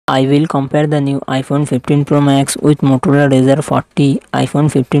I will compare the new iPhone 15 Pro Max with Motorola Edge 40. iPhone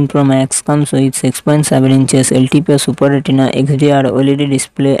 15 Pro Max comes with 6.7 inches LTPO Super Retina XDR OLED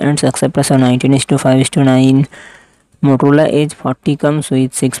display and success ratio 19:5:9. Motorola Edge 40 comes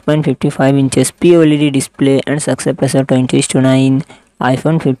with 6.55 inches POLED display and success ratio 20:9.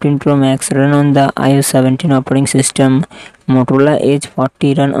 iPhone 15 Pro Max run on the iOS 17 operating system. Motorola Edge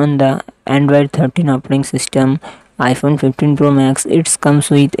 40 run on the Android 13 operating system. iPhone 15 Pro Max it comes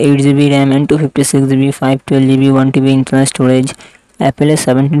with 8GB RAM and 256GB 512GB 1TB internal storage. Apple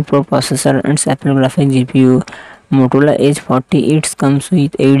A17 Pro processor and Apple graphic GPU. Motorola Edge 40 it comes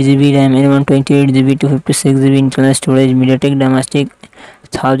with 8GB RAM and 128GB 256GB internal storage. MediaTek Dimensity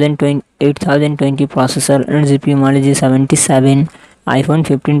 8020 processor and GPU mileage is 77. iPhone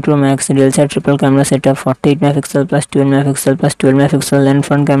 15 Pro Max real set triple camera setup 48 megapixel plus 12 megapixel plus 12 megapixel and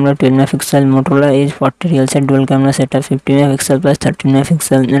front camera 12 megapixel. Motorola Edge 40 real set dual camera setup 50 megapixel plus 13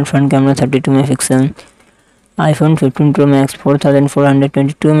 megapixel and front camera 32 megapixel. iPhone 15 Pro Max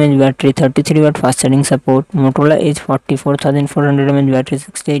 4422 mAh battery 33 watt fast charging support. Motorola Edge 40 4400 mAh battery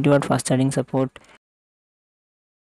 68 watt fast charging support.